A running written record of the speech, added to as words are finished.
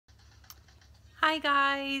Hi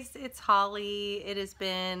guys, it's Holly. It has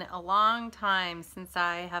been a long time since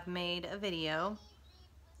I have made a video.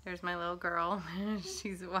 There's my little girl.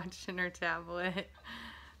 She's watching her tablet.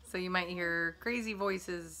 So you might hear crazy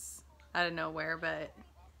voices out of nowhere, but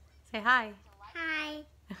say hi. Hi.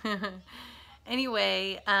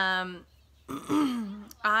 Anyway, I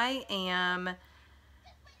am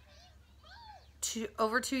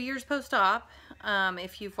over 2 years post-op.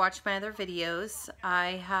 If you've watched my other videos,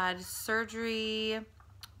 I had surgery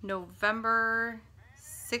November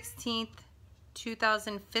 16th,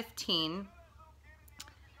 2015.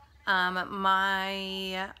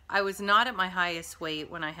 I was not at my highest weight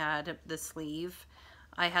when I had the sleeve.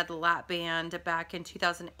 I had the lap band back in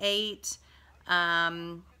 2008.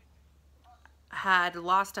 Had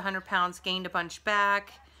lost 100 pounds, gained a bunch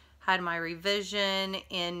back. Had my revision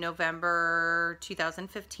in November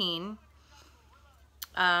 2015.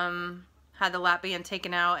 Had the lap band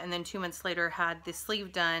taken out, and then 2 months later had the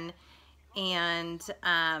sleeve done. And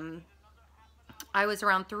I was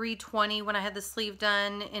around 320 when I had the sleeve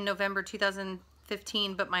done in November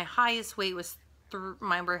 2015, but my highest weight was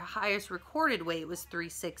my highest recorded weight was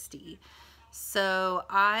 360. So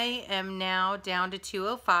I am now down to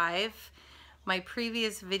 205. My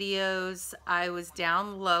previous videos, I was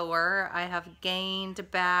down lower. I have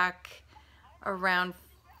gained back around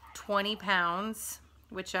 20 pounds,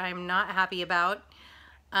 which I'm not happy about.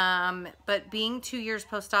 But being 2 years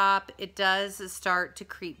post-op, it does start to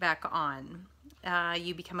creep back on.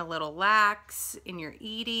 You become a little lax in your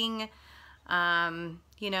eating.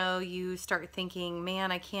 You know, you start thinking,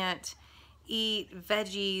 man, I can't eat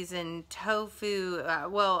veggies and tofu.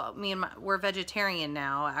 Well, we're vegetarian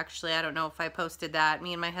now. Actually, I don't know if I posted that.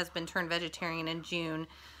 Me and my husband turned vegetarian in June.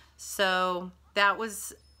 So that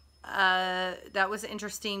was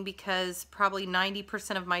interesting because probably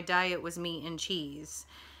 90% of my diet was meat and cheese.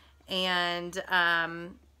 And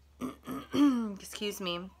excuse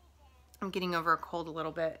me, I'm getting over a cold a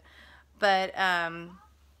little bit, but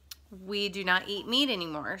we do not eat meat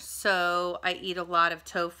anymore. So I eat a lot of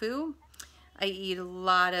tofu. I eat a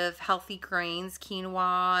lot of healthy grains,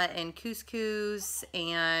 quinoa and couscous,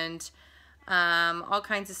 and all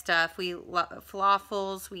kinds of stuff. We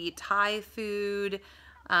falafels. We eat Thai food,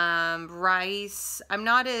 rice. I'm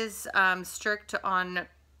not as strict on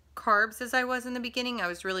carbs as I was in the beginning. I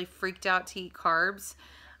was really freaked out to eat carbs.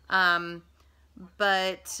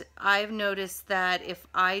 But I've noticed that if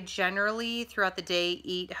I generally throughout the day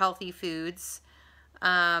eat healthy foods,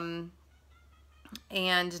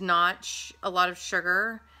 and not a lot of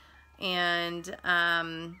sugar, and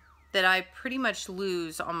that I pretty much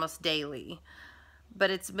lose almost daily.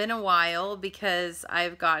 But it's been a while because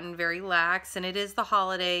I've gotten very lax, and it is the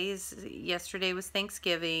holidays. Yesterday was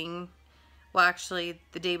Thanksgiving. Well, actually,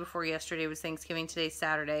 the day before yesterday was Thanksgiving. Today's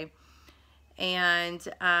Saturday. And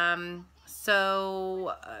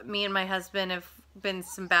so me and my husband have been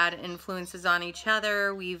some bad influences on each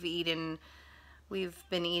other. We've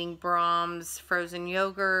been eating Brahms frozen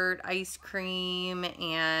yogurt, ice cream,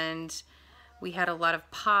 and we had a lot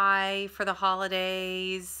of pie for the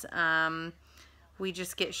holidays. We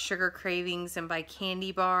just get sugar cravings and buy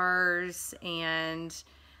candy bars, and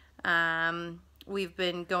we've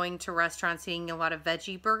been going to restaurants eating a lot of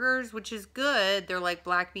veggie burgers, which is good. They're like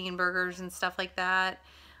black bean burgers and stuff like that,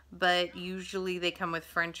 but usually they come with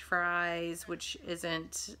French fries, which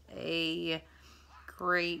isn't a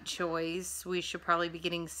great choice. We should probably be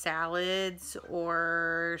getting salads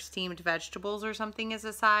or steamed vegetables or something as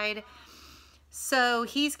a side. So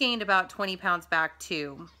he's gained about 20 pounds back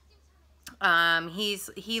too.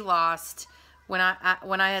 He lost, when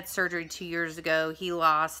I had surgery 2 years ago, he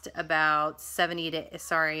lost about 70 to,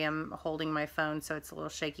 sorry, I'm holding my phone so it's a little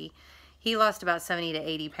shaky. He lost about 70 to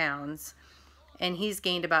 80 pounds. And he's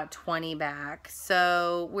gained about 20 back.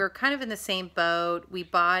 So we're kind of in the same boat. We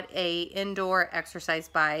bought a indoor exercise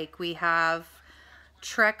bike. We have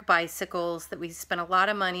Trek bicycles that we spent a lot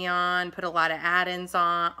of money on, put a lot of add-ons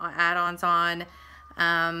on.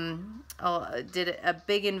 Did a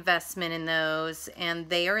big investment in those, and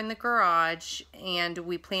they are in the garage, and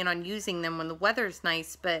we plan on using them when the weather's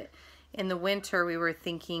nice. But in the winter, we were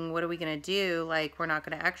thinking, what are we going to do? Like, we're not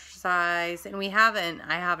going to exercise. And I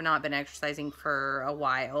have not been exercising for a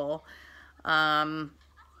while. I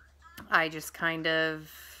just kind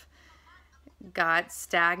of got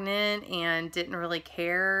stagnant and didn't really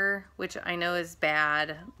care, which I know is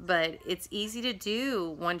bad, but it's easy to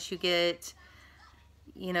do once you get,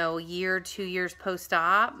 you know, a year, 2 years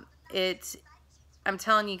post-op. I'm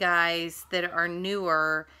telling you guys that are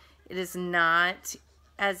newer, it is not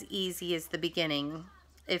as easy as the beginning.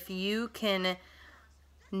 If you can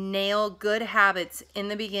nail good habits in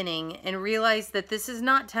the beginning and realize that this is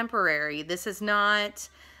not temporary. This is not,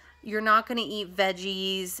 you're not going to eat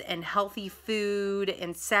veggies and healthy food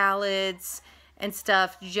and salads and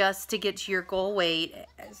stuff just to get to your goal weight.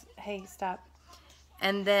 Hey, stop.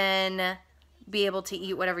 And then be able to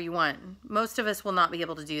eat whatever you want. Most of us will not be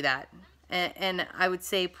able to do that. And I would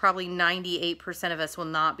say probably 98% of us will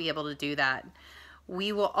not be able to do that.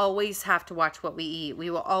 We will always have to watch what we eat. We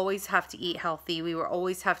will always have to eat healthy. We will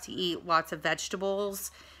always have to eat lots of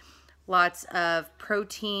vegetables, lots of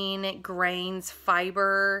protein, grains,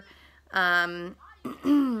 fiber. One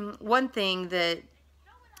thing that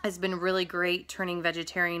has been really great turning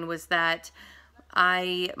vegetarian was that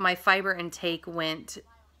my fiber intake went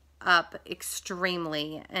up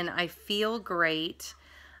extremely, and I feel great.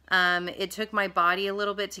 It took my body a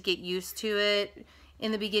little bit to get used to it.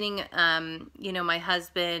 In the beginning, you know, my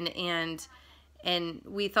husband and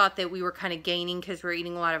we thought that we were kind of gaining because we were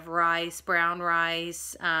eating a lot of rice, brown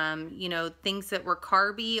rice, you know, things that were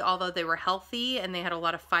carby, although they were healthy and they had a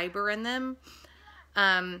lot of fiber in them.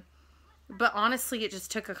 But honestly, it just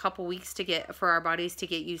took a couple weeks for our bodies to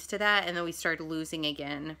get used to that, and then we started losing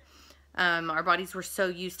again. Our bodies were so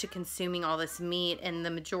used to consuming all this meat, and the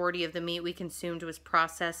majority of the meat we consumed was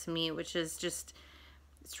processed meat, which is just,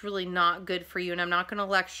 it's really not good for you. And I'm not going to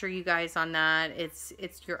lecture you guys on that. It's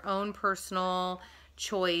your own personal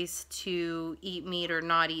choice to eat meat or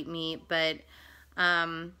not eat meat. But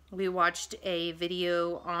we watched a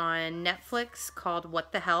video on Netflix called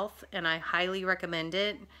What the Health, and I highly recommend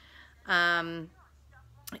it.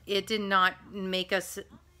 It did not make us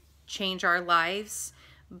change our lives,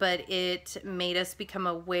 but it made us become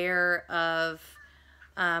aware of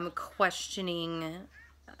questioning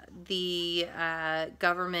the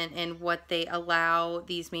government and what they allow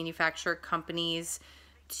these manufacturer companies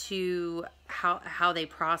to, how they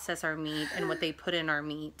process our meat and what they put in our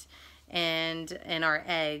meat and our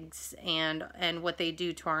eggs and what they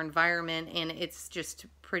do to our environment. And it's just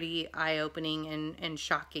pretty eye-opening and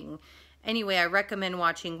shocking. Anyway, I recommend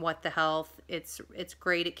watching What the Health. It's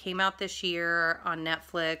great. It came out this year on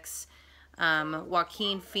Netflix.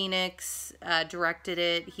 Joaquin Phoenix directed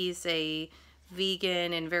it. He's a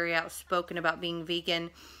vegan and very outspoken about being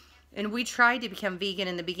vegan. And we tried to become vegan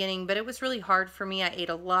in the beginning, but it was really hard for me. I ate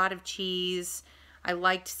a lot of cheese. I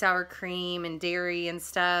liked sour cream and dairy and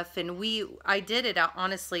stuff. And I did it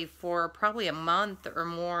honestly for probably a month or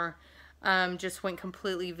more. Just went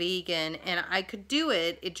completely vegan, and I could do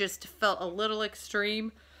it. It just felt a little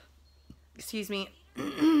extreme, excuse me,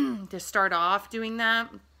 to start off doing that.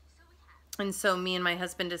 And so me and my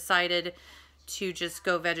husband decided to just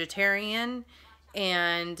go vegetarian,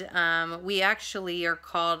 and we actually are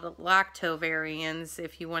called lactovarians,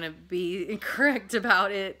 if you want to be correct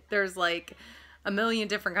about it. There's like a million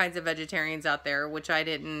different kinds of vegetarians out there, which I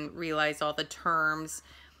didn't realize all the terms.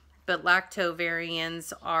 But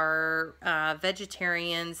lactovarians are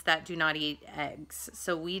vegetarians that do not eat eggs.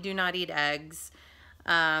 So we do not eat eggs,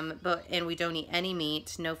 and we don't eat any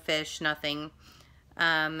meat, no fish, nothing.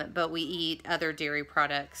 But we eat other dairy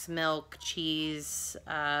products, milk, cheese,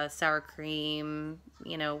 sour cream,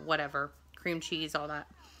 you know, whatever, cream cheese, all that.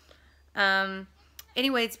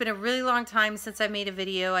 Anyway, it's been a really long time since I made a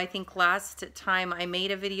video. I think last time I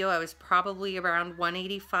made a video, I was probably around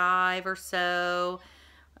 185 or so.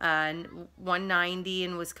 190,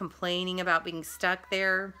 and was complaining about being stuck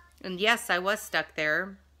there. And yes, I was stuck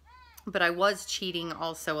there, but I was cheating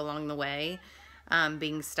also along the way,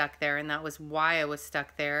 being stuck there, and that was why I was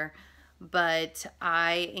stuck there. But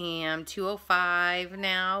I am 205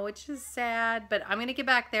 now, which is sad, but I'm gonna get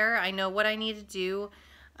back there. I know what I need to do.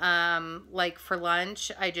 Like for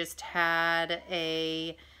lunch, I just had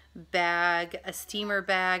a steamer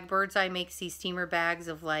bag. Bird's Eye makes these steamer bags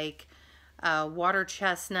of like water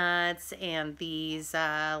chestnuts and these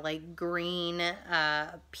like green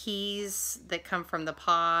peas that come from the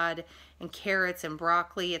pod, and carrots and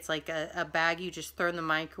broccoli. It's like a bag you just throw in the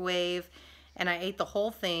microwave, and I ate the whole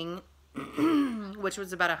thing, which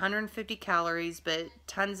was about 150 calories, but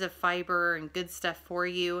tons of fiber and good stuff for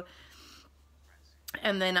you.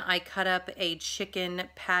 And then I cut up a chicken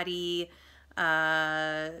patty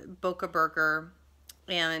Boca burger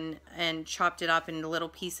and chopped it up into little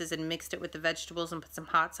pieces and mixed it with the vegetables and put some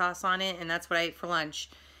hot sauce on it, and that's what I ate for lunch.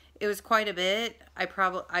 It was quite a bit.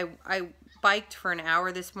 I biked for an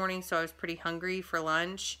hour this morning, so I was pretty hungry for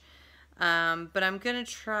lunch. But I'm gonna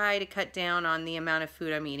try to cut down on the amount of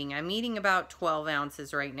food I'm eating. I'm eating about 12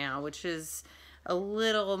 ounces right now, which is a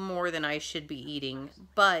little more than I should be eating.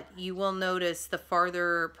 But you will notice the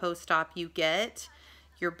farther post-op you get,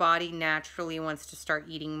 your body naturally wants to start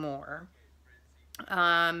eating more.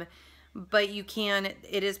 but you can,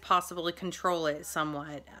 it is possible to control it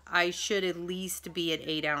somewhat. I should at least be at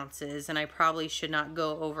 8 ounces, and I probably should not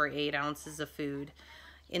go over 8 ounces of food.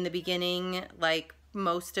 In the beginning, like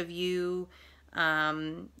most of you,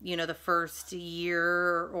 you know, the first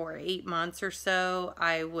year or 8 months or so,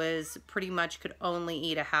 I was pretty much could only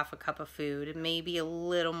eat a half a cup of food, maybe a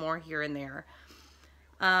little more here and there.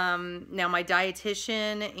 Now my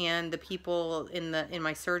dietitian and the people in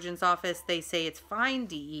my surgeon's office, they say it's fine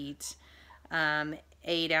to eat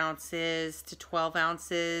 8 ounces to 12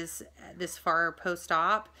 ounces this far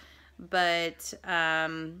post-op, but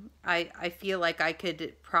I feel like I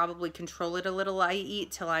could probably control it a little. I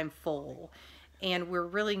eat till I'm full, and we're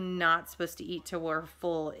really not supposed to eat till we're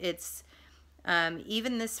full. It's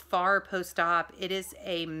even this far post-op, it is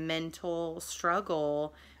a mental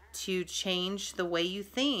struggle to change the way you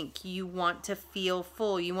think. You want to feel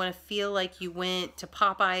full. You want to feel like you went to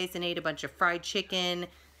Popeyes and ate a bunch of fried chicken.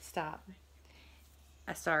 Stop.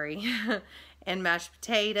 Sorry. And mashed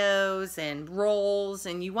potatoes and rolls,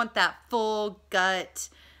 and you want that full gut,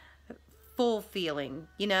 full feeling,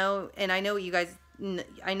 you know? And I know you guys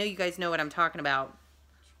know what I'm talking about,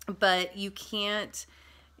 but you can't,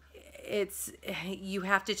 you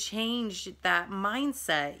have to change that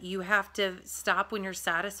mindset. You have to stop when you're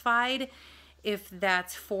satisfied. If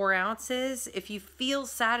that's 4 ounces, if you feel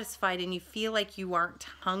satisfied and you feel like you aren't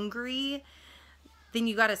hungry, then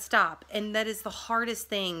you got to stop. And that is the hardest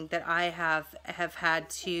thing that I have had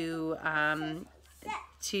to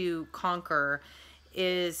conquer,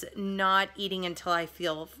 is not eating until I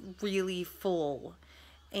feel really full.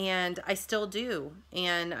 And I still do.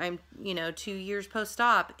 And I'm, you know, 2 years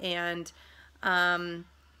post-op, and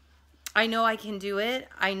I know I can do it.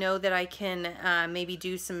 I know that I can maybe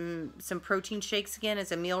do some protein shakes again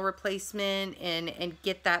as a meal replacement, and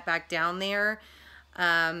get that back down there,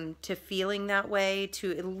 to feeling that way,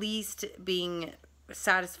 to at least being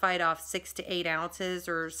satisfied off 6 to 8 ounces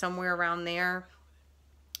or somewhere around there.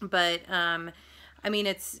 But I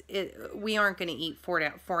mean, we aren't going to eat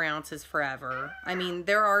 4 ounces forever. I mean,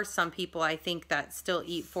 there are some people, I think, that still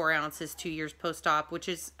eat 4 ounces 2 years post-op, which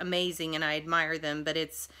is amazing, and I admire them, but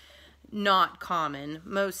it's not common.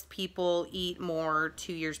 Most people eat more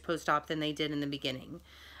 2 years post-op than they did in the beginning.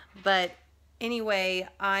 But anyway,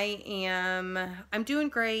 I'm doing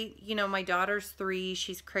great. You know, my daughter's 3.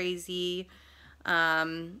 She's crazy.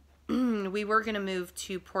 We were going to move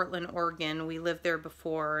to Portland, Oregon. We lived there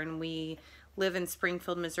before, and we live in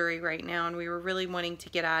Springfield, Missouri right now, and we were really wanting to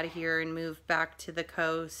get out of here and move back to the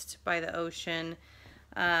coast by the ocean.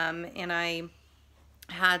 And I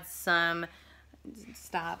had some,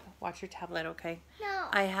 stop, watch your tablet, okay? No.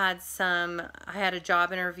 I had a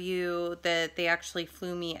job interview that they actually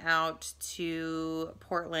flew me out to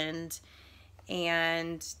Portland,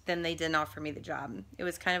 and then they didn't offer me the job. It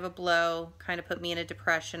was kind of a blow, kind of put me in a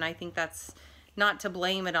depression. I think that's not to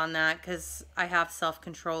blame it on that, because I have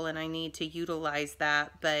self-control and I need to utilize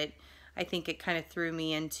that, but I think it kind of threw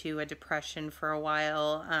me into a depression for a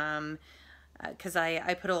while, because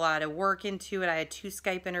I put a lot of work into it. I had 2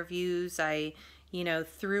 Skype interviews. I, you know,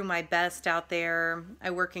 threw my best out there.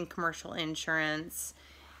 I work in commercial insurance,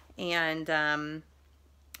 and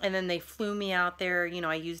then they flew me out there. You know,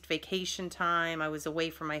 I used vacation time. I was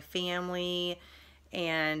away from my family.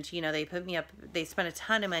 And, you know, they put me up, they spent a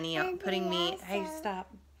ton of money up putting me, hey,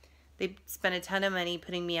 stop. They spent a ton of money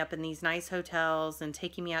putting me up in these nice hotels and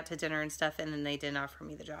taking me out to dinner and stuff, and then they didn't offer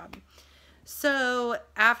me the job. So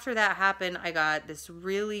after that happened, I got this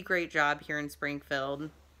really great job here in Springfield,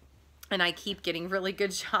 and I keep getting really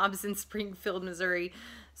good jobs in Springfield, Missouri.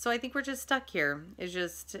 So I think we're just stuck here. It's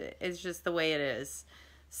just the way it is.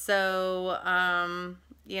 So,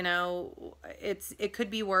 you know, it could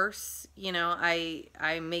be worse. You know,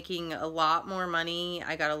 I'm making a lot more money.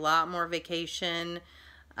 I got a lot more vacation.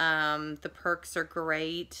 The perks are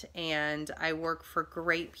great, and I work for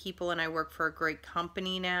great people, and I work for a great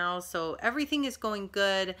company now. So everything is going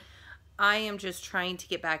good. I am just trying to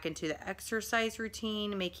get back into the exercise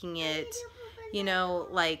routine, making it, you know,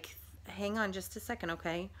 like, hang on just a second,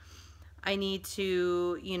 okay? I need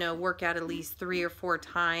to, you know, work out at least 3 or 4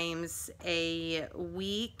 times a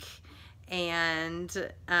week. And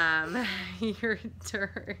you're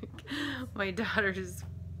Dirk. My daughter's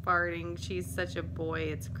farting. She's such a boy.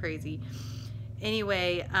 It's crazy.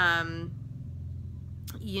 Anyway,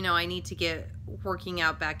 you know, I need to get working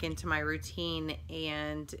out back into my routine,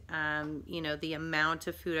 and you know, the amount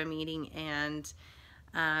of food I'm eating, and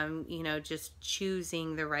you know, just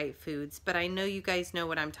choosing the right foods. But I know you guys know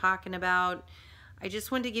what I'm talking about. I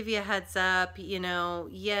just wanted to give you a heads up. You know,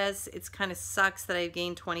 yes, it's kind of sucks that I've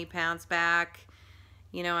gained 20 pounds back.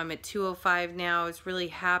 You know, I'm at 205 now. I was really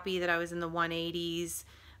happy that I was in the 180s,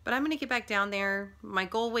 but I'm going to get back down there. My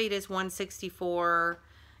goal weight is 164.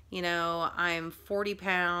 You know, I'm 40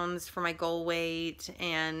 pounds for my goal weight,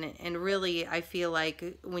 and really I feel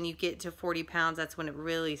like when you get to 40 pounds, that's when it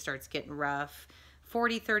really starts getting rough.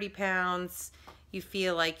 40, 30 pounds, you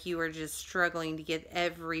feel like you are just struggling to get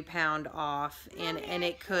every pound off, and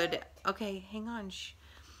it could, okay, hang on, shh.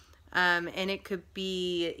 And it could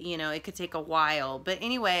be, you know, it could take a while. But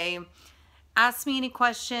anyway, ask me any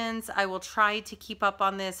questions. I will try to keep up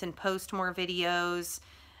on this and post more videos.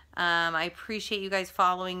 I appreciate you guys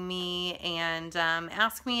following me, and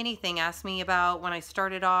ask me anything. Ask me about when I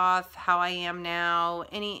started off, how I am now,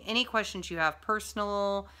 any questions you have,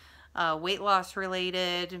 personal, weight loss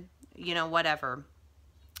related, you know, whatever.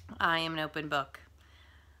 I am an open book.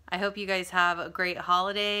 I hope you guys have a great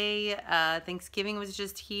holiday. Thanksgiving was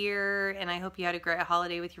just here, and I hope you had a great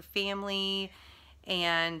holiday with your family,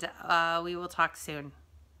 and we will talk soon.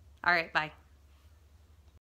 All right, bye.